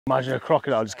Imagine a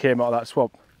crocodile just came out of that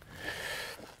swamp.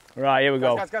 Right, here we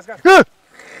go. Gas.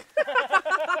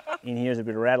 In here's a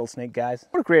bit of rattlesnake, guys.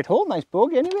 What a great hole, nice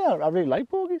bogey anyway. I really like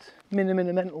bogeys.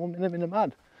 Minimental,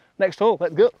 mad. Next hole,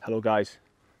 let's go. Hello guys,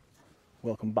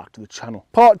 welcome back to the channel.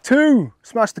 Part 2,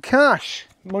 Smash the Cash.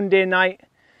 Monday night,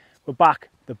 we're back.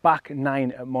 The back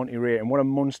 9 at Monterey, and what a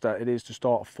monster it is to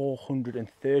start a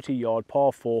 430 yard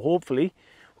par 4. Hopefully,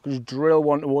 we can just drill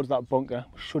one towards that bunker.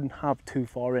 We shouldn't have too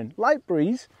far in. Light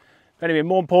breeze. But anyway,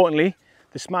 more importantly,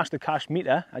 the Smash the Cash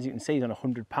meter, as you can see, is on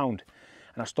 £100. And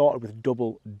I started with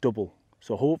double.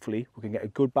 So hopefully we can get a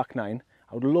good back 9.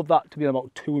 I would love that to be about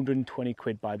 220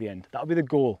 quid by the end. That'll be the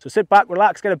goal. So sit back,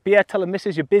 relax, get a beer, tell the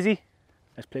missus you're busy.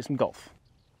 Let's play some golf.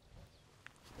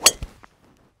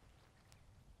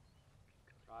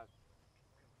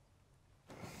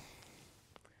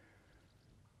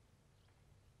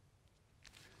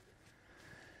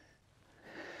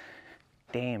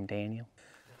 Damn, Daniel.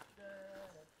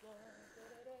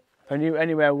 If I knew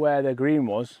anywhere where the green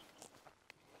was.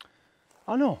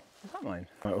 Oh no, is that mine?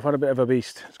 Right, we've had a bit of a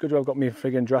beast. It's good to have got me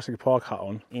friggin' Jurassic Park hat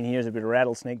on. In here's a bit of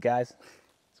rattlesnake, guys.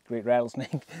 It's a great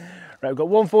rattlesnake. Right, we've got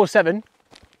 147.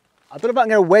 I don't know if I can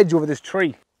get a wedge over this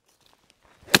tree.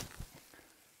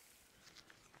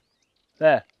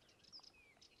 There.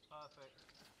 Perfect.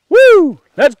 Woo!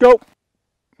 Let's go!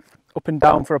 Up and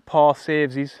down for a par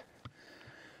savesies.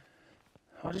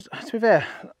 To be fair,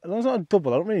 as long as it's not a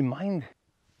double, I don't really mind.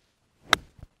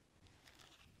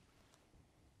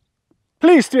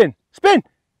 Please spin! Spin!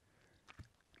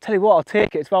 Tell you what, I'll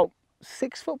take it. It's about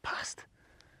 6 foot past.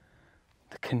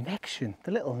 The connection,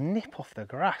 the little nip off the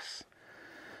grass.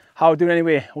 How are we doing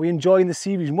anyway? Are we enjoying the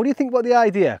series? And what do you think about the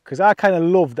idea? Because I kind of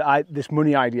love this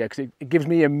money idea because it gives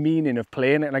me a meaning of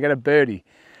playing it, and I get a birdie.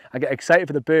 I get excited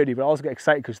for the birdie, but I also get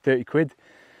excited because it's 30 quid.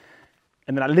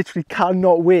 And then I literally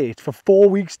cannot wait for 4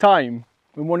 weeks' time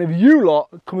when one of you lot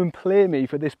come and play me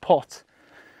for this pot.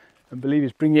 And believe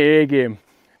us, bring your A game.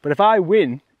 But if I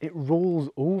win, it rolls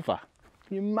over.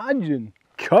 Can you imagine?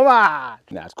 Come on!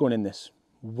 Nah, it's going in this.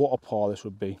 What a par this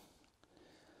would be.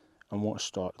 And what a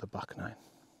start to the back 9.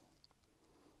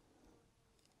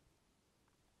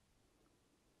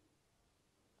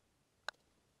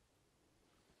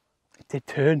 It did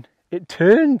turn. It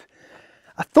turned.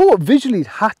 I thought visually it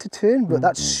had to turn, but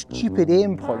that stupid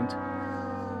aim point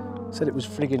said it was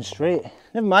friggin' straight.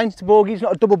 Never mind, it's a bogey, it's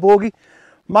not a double bogey.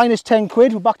 Minus 10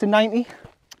 quid, we're back to 90.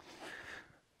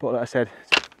 But like I said,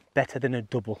 it's better than a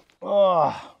double.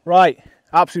 Oh, right,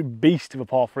 absolute beast of a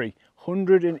par 3.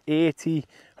 180,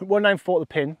 194 the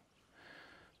pin.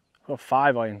 Got a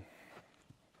 5 iron.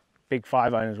 Big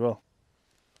 5 iron as well.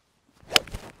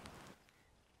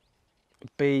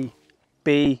 Be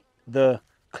the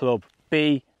club.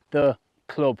 Be the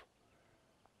club.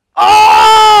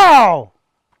 Oh!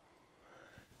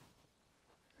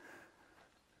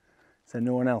 Is there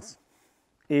no one else?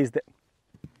 Is there?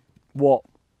 What?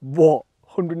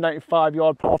 195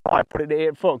 yard par 5. Put it at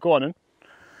 8 foot. Go on in.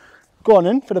 Go on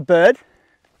in for the bird.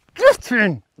 Get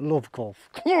in. Love golf.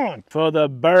 Come on. For the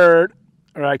bird.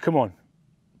 All right, come on.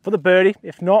 For the birdie.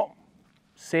 If not,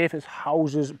 safe as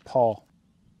houses par.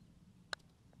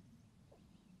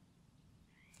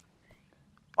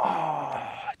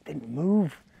 Oh, it didn't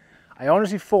move. I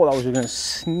honestly thought that was going to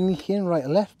sneak in right or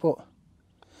left, but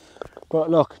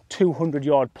look, 200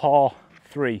 yard par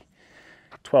 3,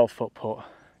 12 foot putt.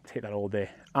 Take that all day.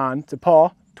 And to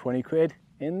par, 20 quid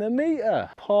in the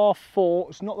meter. Par 4,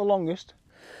 it's not the longest.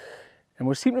 And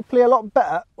we seem to play a lot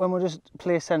better when we just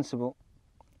play sensible.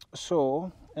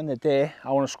 So, in the day,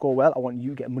 I want to score well. I want you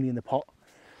to get money in the pot.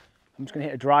 I'm just going to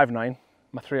hit a drive 9,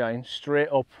 my 3 iron, straight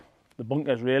up the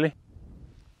bunkers really.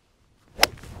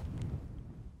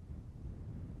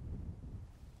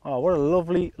 Oh, what a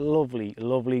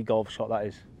lovely golf shot that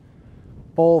is.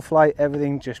 Ball flight,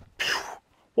 everything just...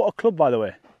 What a club, by the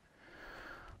way.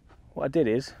 What I did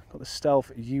is, got the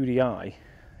Stealth UDI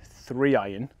 3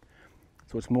 iron,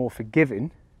 so it's more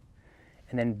forgiving,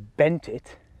 and then bent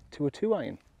it to a 2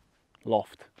 iron.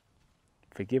 Loft.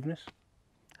 Forgiveness.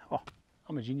 Oh,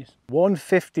 I'm a genius.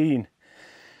 115.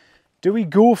 Do we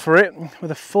go for it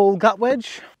with a full gap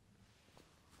wedge?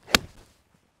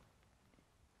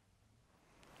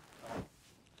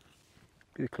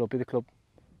 Be the club, be the club.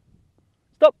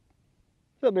 Stop.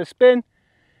 A little bit of spin.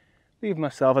 Leave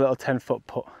myself a little 10-foot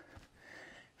putt.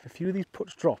 If a few of these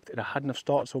putts dropped and I hadn't have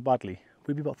started so badly,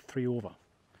 we'd be about 3 over.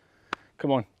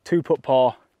 Come on, 2-putt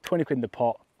par, 20 quid in the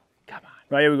pot. Come on.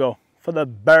 Right, here we go. For the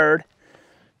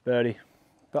birdie.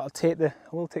 But I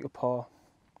will take a par.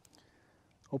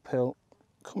 Uphill.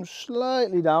 Come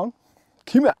slightly down.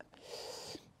 Come on.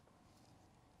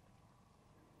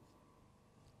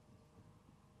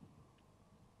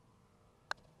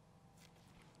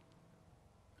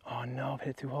 Oh no, I've hit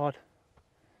it too hard.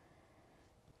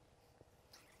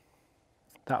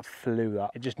 That flew,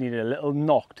 that. It just needed a little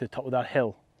knock to the top of that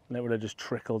hill and it would have just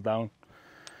trickled down.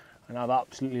 And I've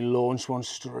absolutely launched one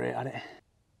straight at it.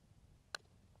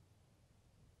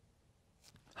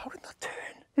 How did that turn?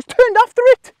 It's turned after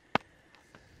it!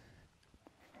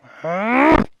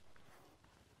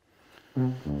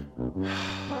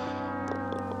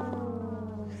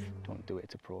 Don't do it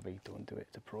to Pro V, don't do it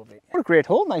to Pro V. What a great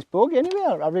hole, nice bogey anyway.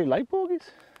 I really like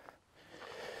bogeys.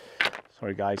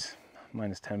 Sorry guys,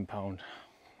 minus £10.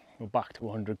 We're back to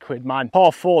 100 quid, man.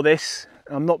 Par 4 this,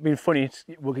 I'm not being funny,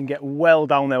 we can get well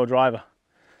down there with driver.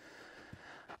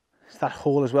 It's that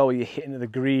hole as well where you hit into the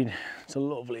green. It's a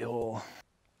lovely hole.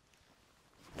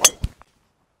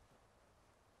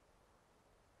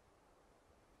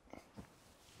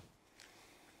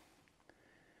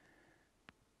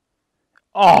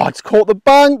 Oh, it's caught the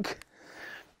bank.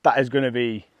 That is going to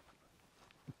be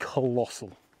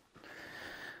colossal.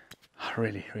 I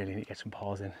really need to get some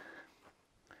pars in.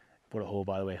 What a hole,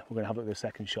 by the way. We're going to have a look at the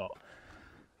second shot.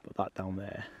 Put that down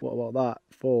there. What about that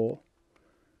for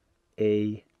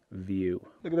a view?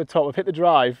 Look at the top. We've hit the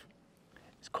drive.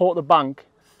 It's caught the bank.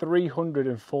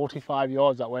 345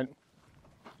 yards that went.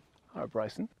 All right,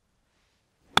 Bryson.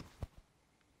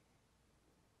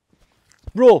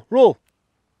 Roll, roll.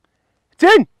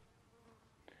 It's in!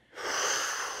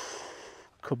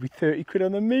 Could be 30 quid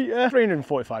on the meter.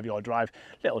 345 yard drive,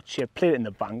 little chip, play it in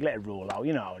the bank, let it roll out,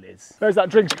 you know how it is. Where's that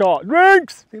drinks cart?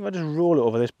 Drinks! I think if I just roll it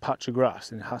over this patch of grass,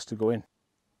 then it has to go in.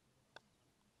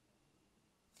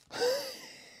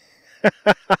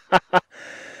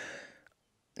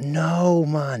 No,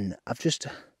 man, I've just...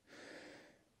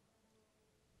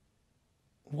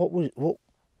 What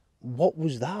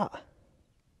was that?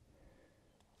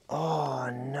 Oh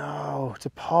no, it's a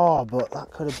par, but that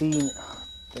could have been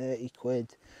 30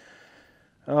 quid.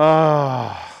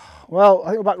 Oh, well, I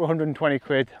think we're back to 120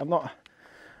 quid. I'm not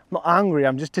angry,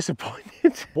 I'm just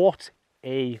disappointed. What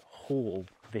a hole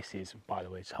this is, by the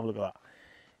way. Just have a look at that.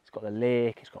 It's got the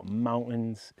lake, it's got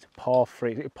mountains, it's a par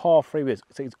 3. It's like a par 3 with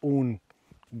it's like its own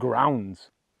grounds.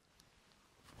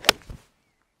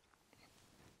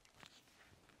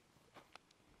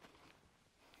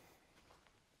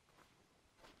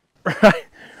 Right,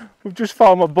 we've just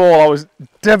found my ball. I was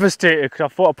devastated because I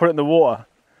thought I put it in the water.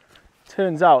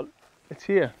 Turns out it's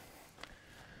here.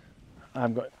 I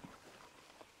haven't got it.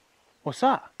 What's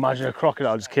that? Imagine a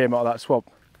crocodile just came out of that swamp.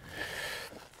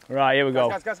 Right, here we go.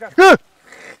 Guys.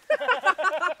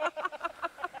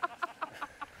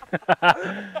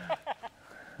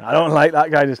 I don't like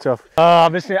that kind of stuff.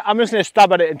 I'm just gonna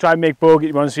stab at it and try and make bogey,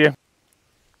 to be honest with you.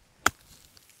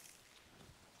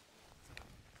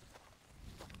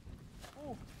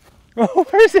 Oh,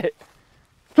 where is it?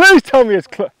 Please tell me it's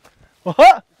close.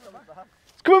 What?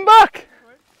 It's coming back.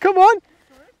 Come on.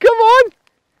 Come on.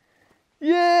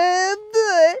 Yeah.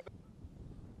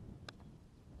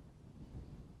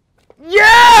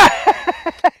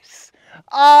 Yes!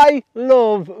 I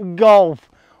love golf.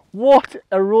 What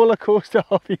a roller coaster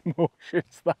of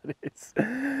emotions that is.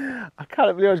 I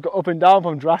can't believe I just got up and down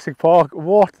from Jurassic Park.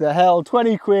 What the hell?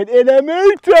 20 quid in a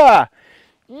meter.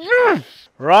 Yes!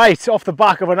 Right, off the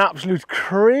back of an absolute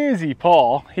crazy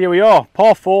par, here we are,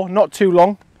 par 4, not too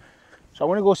long. So I'm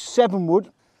going to go 7 wood.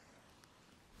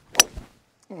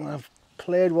 I've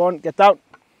played one, get down.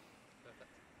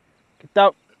 Get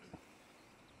down.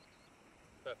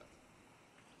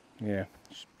 Yeah,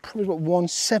 it's probably got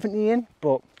 170 in,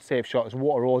 but safe shot. There's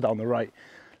water all down the right,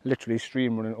 literally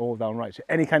stream running all down right. So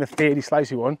any kind of fadey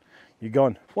slicey one, you're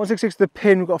gone. 166 to the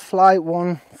pin, we've got a fly,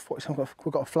 147,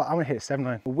 we've got a flat, I'm gonna hit a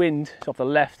 7-9. The wind is off the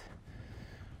left,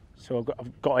 so I've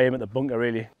got to aim at the bunker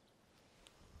really.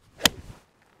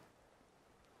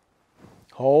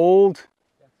 Hold,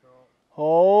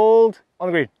 hold, on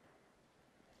the green.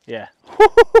 Yeah.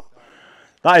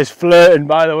 That is flirting,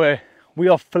 by the way. We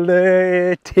are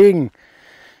flirting.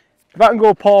 If I can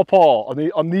go par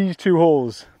on these 2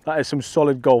 holes, that is some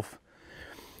solid golf.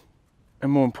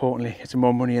 And more importantly, it's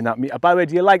more money in that meter. By the way,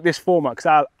 do you like this format?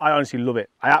 Because I honestly love it.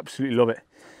 I absolutely love it.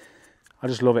 I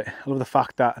just love it. I love the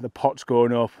fact that the pot's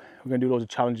going up. We're going to do loads of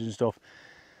challenges and stuff.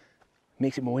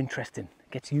 Makes it more interesting.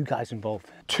 Gets you guys involved.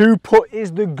 2 putt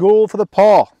is the goal for the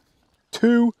par.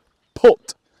 2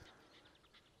 putt.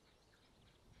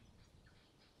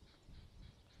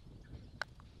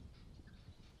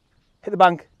 Hit the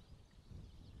bank.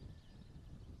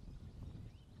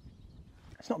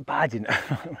 It's not bad, you know.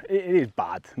 It is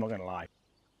bad, I'm not going to lie.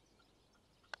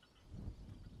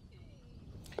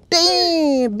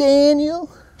 Damn, Daniel.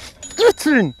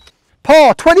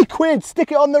 Par, 20 quid,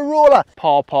 stick it on the roller.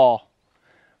 Par.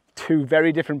 two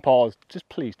very different pars. Just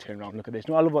please turn around and look at this.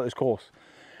 No, I love about this course.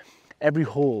 Every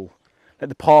hole, like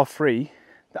the par 3,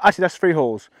 actually that's 3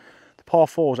 holes. The par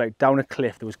 4 was like down a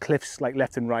cliff. There was cliffs like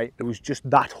left and right. It was just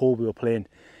that hole we were playing.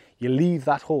 You leave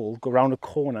that hole, go around a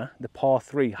corner. The par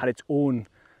 3 had its own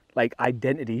like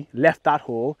identity. Left that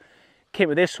hole, came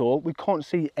to this hole. We can't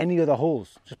see any other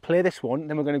holes. Just play this one,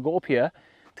 then we're going to go up here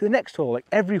to the next hole. Like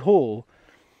every hole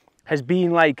has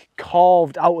been like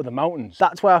carved out of the mountains.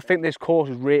 That's why I think this course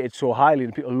is rated so highly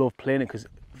and people love playing it, because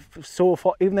so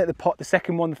far, even at the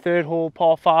second one, the third hole,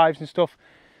 par 5s and stuff,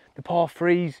 the par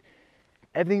 3s,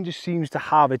 everything just seems to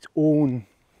have its own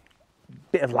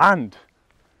bit of land.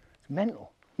 It's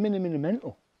mental,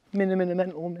 mental,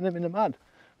 mad.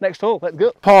 Next hole, let's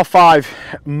go. Par 5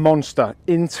 monster,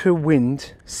 into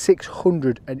wind,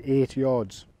 608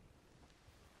 yards.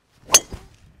 I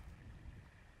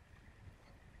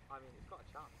mean, it's got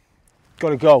a chance.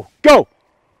 Gotta go, go!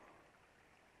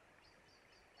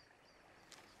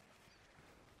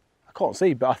 I can't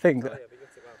see, but I think that I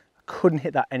couldn't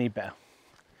hit that any better.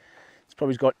 It's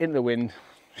probably got into the wind,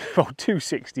 about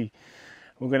 260.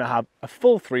 We're gonna have a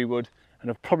full 3-wood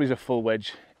and probably a full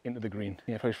wedge into the green.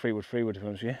 Yeah, probably 3-wood, to be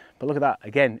honest with you. But look at that,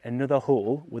 again, another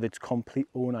hole with its complete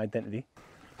own identity.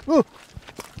 Ooh.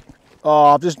 Oh,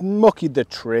 I've just muckied the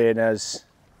trainers.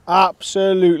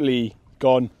 Absolutely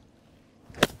gone.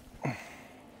 Yep,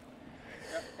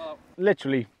 well.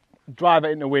 Literally, drive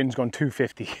it into the wind's gone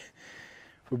 250.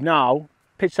 We've now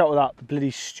pitched out with that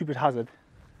bloody stupid hazard.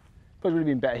 Probably would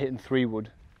have been better hitting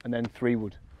 3-wood and then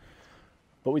 3-wood.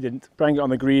 But we didn't. Bring it on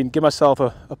the green, give myself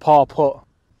a par putt.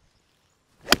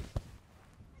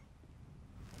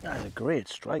 That's a great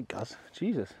strike, guys.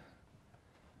 Jesus.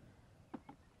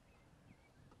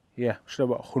 Yeah, should have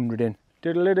got 100 in.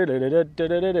 Here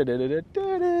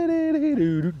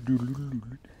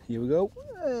we go.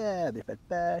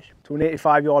 To an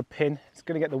 85-yard pin. It's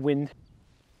going to get the wind.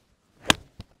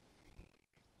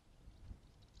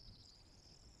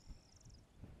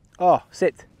 Oh,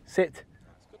 sit. That's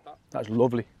good, that. That's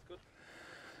lovely. Good.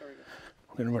 Very good.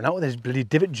 We're going to run out with this bloody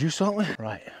divot juice, aren't we?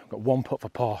 Right, I've got 1 putt for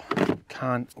par.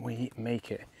 Can we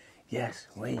make it? Yes,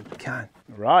 we can.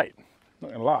 Right, not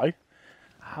going to lie,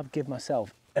 I have given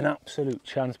myself an absolute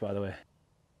chance, by the way.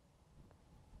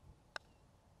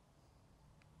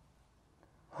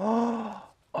 Oh,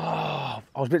 I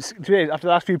was a bit, after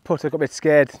the last few putts, I got a bit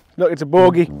scared. Look, it's a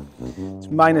bogey. It's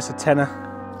minus a tenner.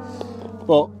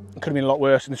 But it could have been a lot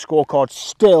worse, and the scorecard's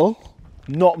still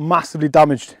not massively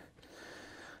damaged.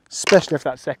 Especially after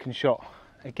that second shot.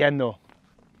 Again though,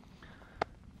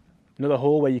 another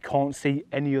hole where you can't see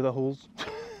any other holes.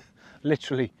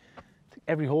 Literally,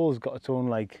 every hole's got its own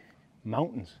like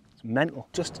mountains. It's mental.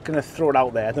 Just gonna throw it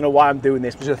out there. I don't know why I'm doing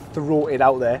this, but just throw it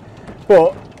out there.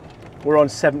 But we're on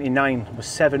 79, we're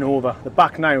 7 over. The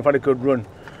back 9, we've had a good run.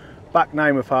 Back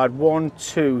 9, we've had 1,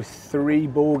 2, 3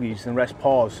 bogeys and the rest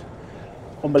pars.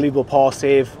 Unbelievable par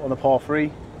save on the par 3.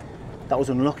 That was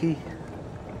unlucky.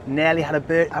 Nearly had a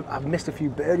bird. I've missed a few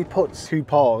birdie putts. 2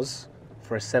 pars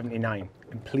for a 79.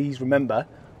 And please remember,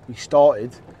 we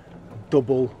started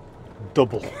double.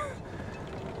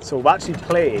 So we've actually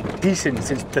played decent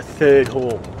since the 3rd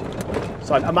hole.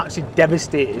 So I'm actually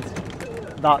devastated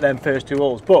that them first 2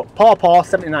 holes. But par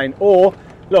 79. Or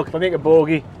look, if I make a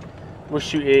bogey, we'll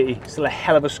shoot 80. Still a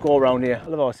hell of a score around here. I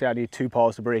love how I say I need 2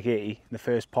 pars to break 80. And the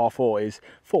first par 4 is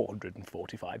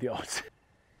 445 yards.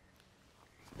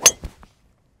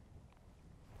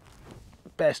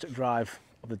 Best drive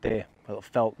of the day. Well, it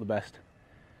felt the best.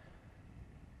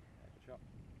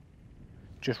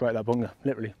 Just right that bunker,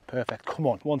 literally perfect. Come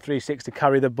on, 136 to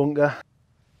carry the bunker.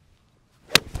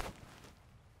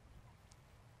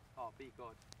 Oh, be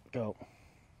good. Go.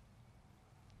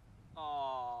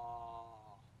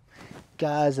 Oh.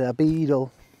 Guys, a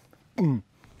beetle. Come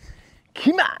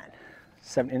on.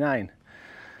 79.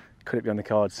 Could it be on the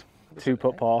cards? 2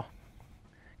 putt par.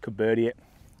 Could birdie it.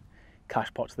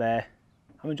 Cash pot's there.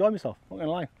 I'm enjoying myself, not gonna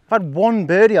lie. I've had 1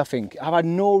 birdie, I think. I've had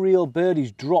no real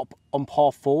birdies drop on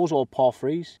par 4s or par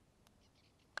 3s.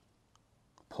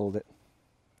 Pulled it.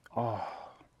 Oh,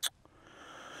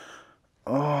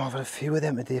 I've had a few of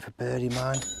them today for birdie,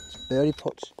 man. It's birdie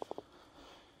putts.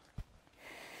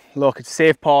 Look, it's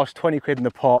safe pass, 20 quid in the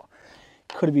pot.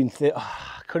 Could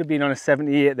have been on a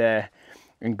 78 there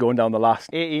and going down the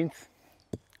last. 18th,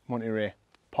 Monterey,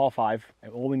 par 5.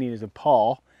 And all we need is a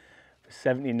par for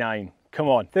 79. Come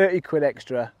on, 30 quid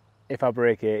extra if I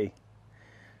break 80.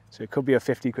 So it could be a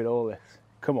 50 quid all this.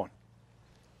 Come on.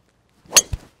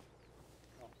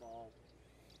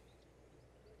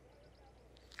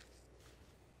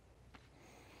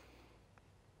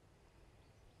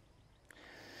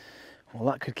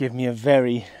 Well, that could give me a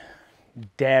very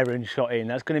daring shot in.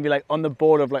 That's going to be like on the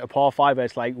border of like a par 5 where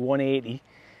it's like 180. And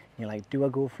you're like, do I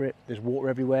go for it? There's water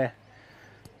everywhere.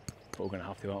 But we're going to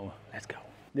have to, aren't we? Let's go.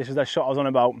 This is that shot I was on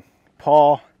about.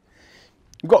 Par.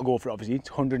 You've got to go for it, obviously. It's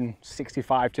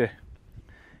 165 to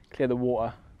clear the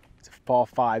water. It's a par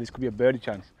 5. This could be a birdie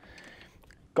chance.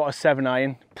 Got a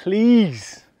 7-iron.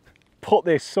 Please put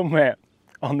this somewhere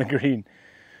on the green.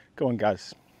 Go on,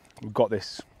 guys. We've got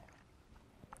this.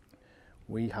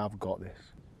 We have got this.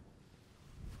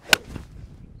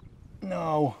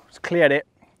 No, it's cleared it.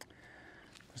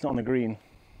 It's not on the green.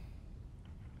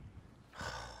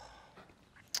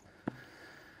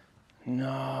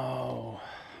 No.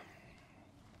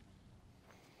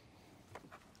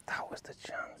 That was the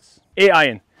chance.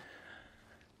 8-iron.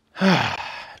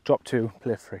 Drop 2,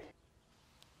 play 3.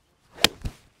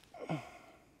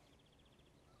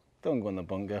 Don't go in the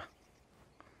bunker.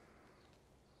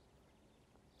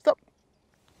 Stop.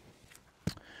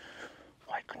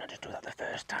 Why couldn't I just do that the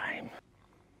first time?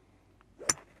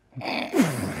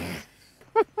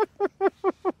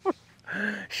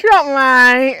 Shot,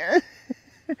 mate.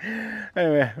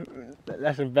 Anyway,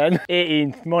 that's a Ben.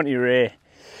 18th, Monty Ray.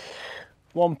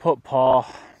 1 putt par,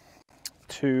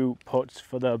 2 putts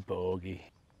for the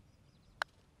bogey.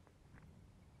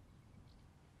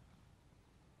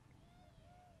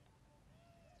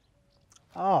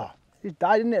 Oh, it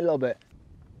died, didn't it, a little bit?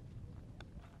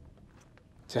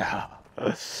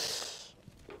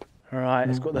 Alright,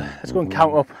 let's go and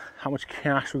count up how much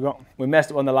cash we got. We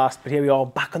messed up on the last, but here we are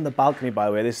back on the balcony, by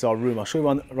the way. This is our room. I'll show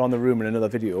you around the room in another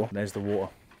video. There's the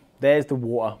water. There's the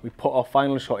water. We put our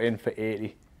final shot in for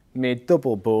 80. Made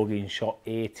double bogey and shot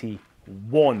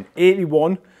 81.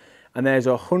 81, and there's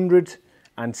 £160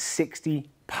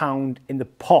 in the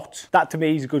pot. That to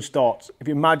me is a good start. If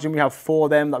you imagine we have 4 of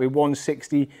them, that'd be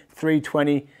 160,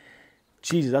 320.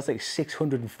 Jesus, that's like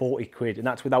 640 quid, and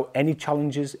that's without any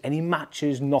challenges, any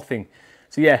matches, nothing.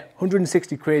 So yeah,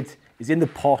 160 quid is in the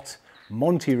pot.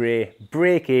 Monty Ray,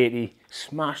 break 80,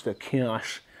 smash the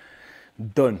cash,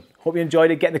 done. Hope you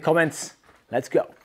enjoyed it. Get in the comments. Let's go.